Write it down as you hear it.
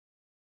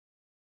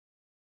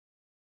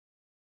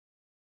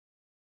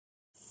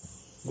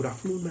Good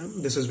afternoon,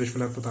 ma'am. This is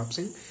Vishwanath Pratap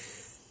Singh.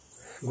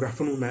 Good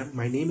afternoon, ma'am.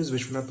 My name is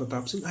Vishwanath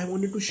Pratap Singh. I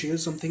wanted to share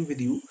something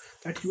with you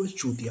that you are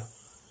chutia.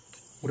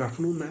 Good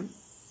afternoon, ma'am.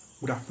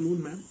 Good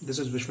afternoon, ma'am. This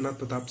is Vishwanath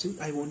Pratap Singh.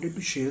 I wanted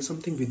to share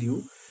something with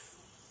you.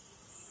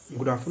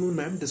 Good afternoon,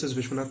 ma'am. This is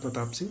Vishwanath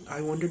Pratap Singh.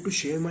 I wanted to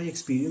share my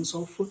experience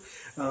of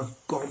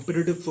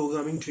competitive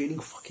programming training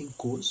fucking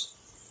course.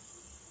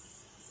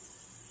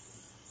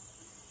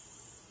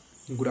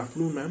 Good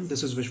afternoon, ma'am.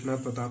 This is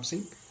Vishwanath Pratap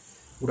Singh.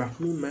 Good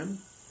afternoon, ma'am.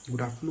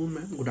 Good afternoon,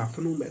 ma'am. Good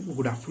afternoon, ma'am.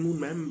 Good afternoon,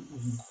 ma'am.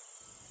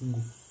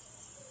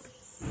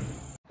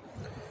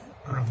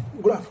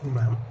 Good afternoon,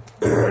 ma'am.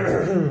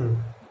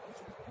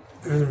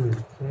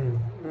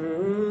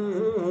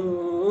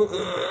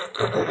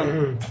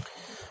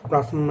 Good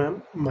afternoon,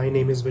 ma'am. My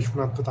name is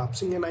Vishwanath Pratap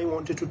Singh, and I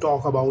wanted to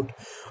talk about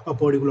a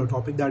particular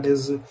topic, that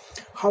is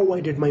how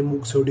I did my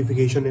MOOC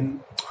certification.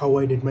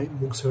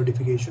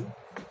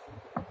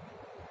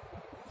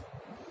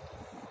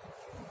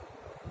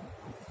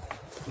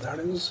 That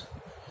is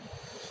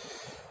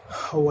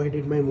how I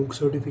did my MOOC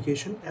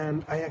certification,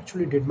 and I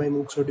actually did my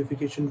MOOC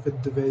certification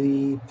with the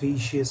very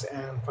precious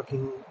and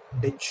fucking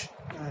dick,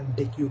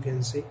 you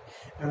can say,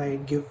 and I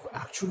gave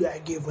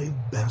my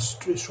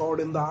best shot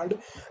in that,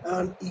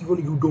 and even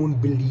you don't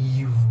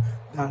believe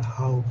that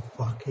how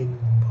fucking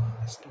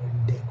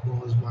bastard dick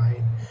was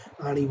mine,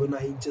 and even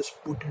I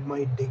just put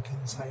my dick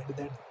inside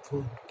that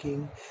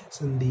fucking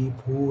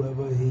Sandeep,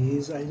 whoever he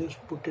is. I just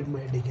put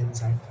my dick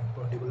inside that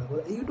particular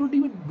one. You don't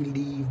even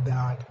believe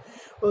that.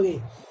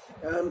 Okay,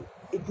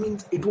 it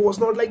means it was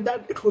not like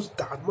that. It was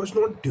that much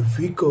not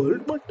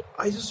difficult, but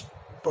I just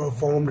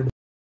performed it